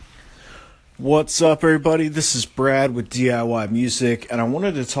What's up, everybody? This is Brad with DIY Music, and I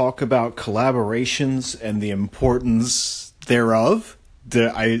wanted to talk about collaborations and the importance thereof.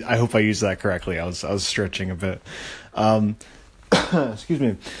 I hope I used that correctly. I was stretching a bit. Um, excuse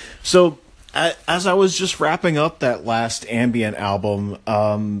me. So, as I was just wrapping up that last ambient album,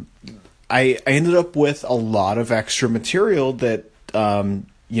 I ended up with a lot of extra material that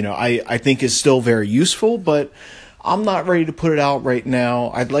I think is still very useful, but I'm not ready to put it out right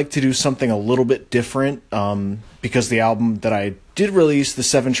now. I'd like to do something a little bit different, because the album that I did release, the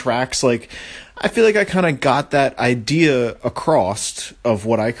 7 tracks, I feel like I kind of got that idea across of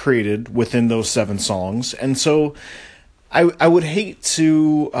what I created within those 7 songs. And so I would hate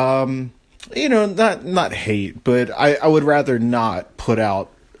to, not hate, but I would rather not put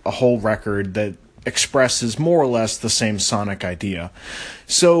out a whole record that expresses more or less the same sonic idea.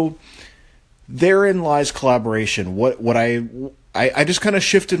 So therein lies collaboration. What I just kind of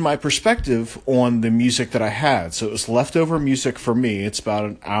shifted my perspective on the music that I had. So it was leftover music for me. It's about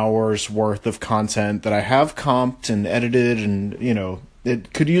an hour's worth of content that I have comped and edited, and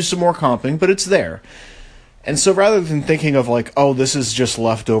it could use some more comping, but it's there. And so rather than thinking of oh, this is just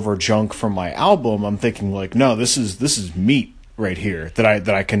leftover junk from my album, I'm thinking no, this is meat right here that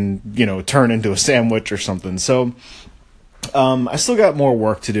I can turn into a sandwich or something. So I still got more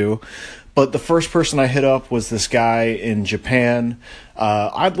work to do. But the first person I hit up was this guy in Japan.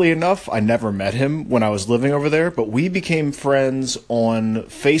 Oddly enough, I never met him when I was living over there, but we became friends on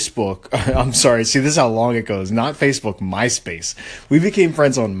Facebook. I'm sorry, see, this is how long it goes. Not Facebook, MySpace. We became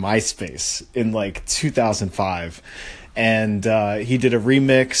friends on MySpace in 2005. And he did a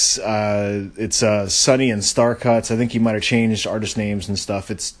remix. It's Sunny and Starcuts. I think he might have changed artist names and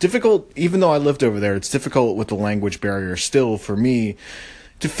stuff. It's difficult, even though I lived over there, it's difficult with the language barrier still for me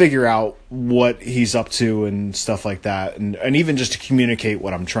to figure out what he's up to and stuff like that, and even just to communicate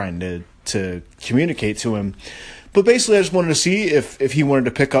what I'm trying to communicate to him. But basically, I just wanted to see if he wanted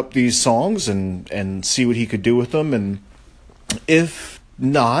to pick up these songs and see what he could do with them, and if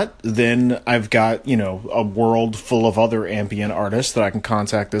not, then I've got a world full of other ambient artists that I can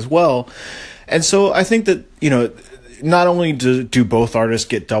contact as well. And so I think that not only do both artists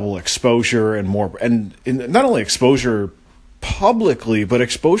get double exposure and more, and not only exposure publicly, but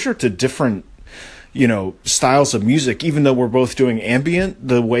exposure to different styles of music. Even though we're both doing ambient,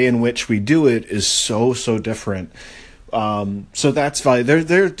 the way in which we do it is so different. So that's value.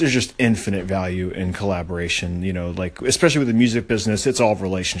 There's just infinite value in collaboration. Especially with the music business, it's all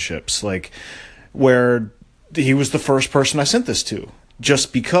relationships. Where he was the first person I sent this to,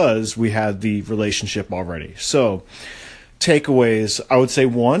 just because we had the relationship already. So takeaways, I would say,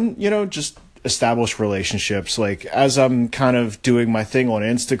 one, just establish relationships. As I'm kind of doing my thing on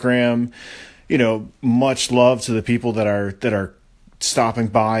Instagram, much love to the people that are stopping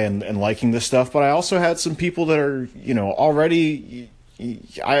by and liking this stuff. But I also had some people that are, already,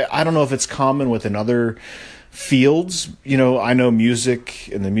 I don't know if it's common within other fields. I know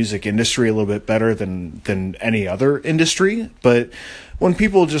music and the music industry a little bit better than any other industry. But when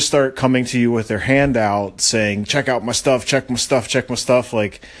people just start coming to you with their hand out saying, check out my stuff, check my stuff,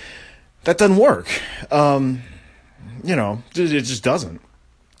 that doesn't work. It just doesn't.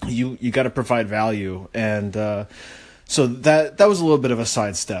 You got to provide value. And so that was a little bit of a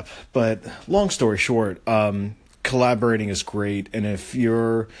sidestep. But long story short, collaborating is great. And if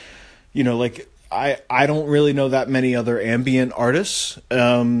you're, I don't really know that many other ambient artists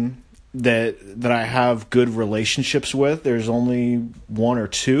that I have good relationships with. There's only 1 or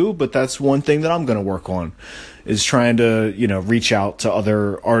 2, but that's one thing that I'm going to work on, is trying to reach out to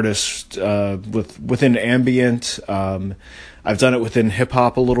other artists within ambient. I've done it within hip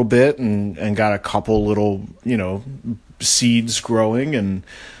hop a little bit and got a couple little seeds growing, and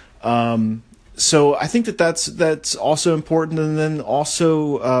so I think that's also important. And then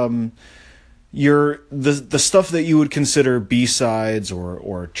also the stuff that you would consider B-sides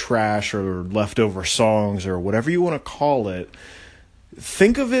or trash or leftover songs or whatever you want to call it,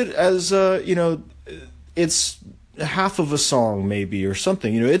 think of it as it's half of a song maybe or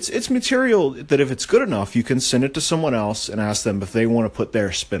something. It's material that if it's good enough, you can send it to someone else and ask them if they want to put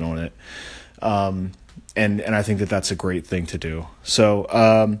their spin on it. And I think that that's a great thing to do. So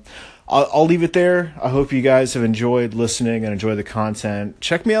I'll leave it there. I hope you guys have enjoyed listening and enjoy the content.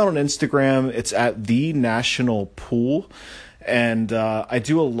 Check me out on Instagram. It's at The National Pool. And I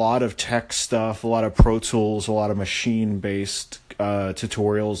do a lot of tech stuff, a lot of Pro Tools, a lot of machine-based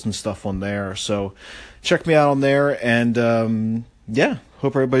tutorials and stuff on there. So check me out on there. And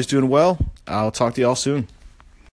hope everybody's doing well. I'll talk to y'all soon.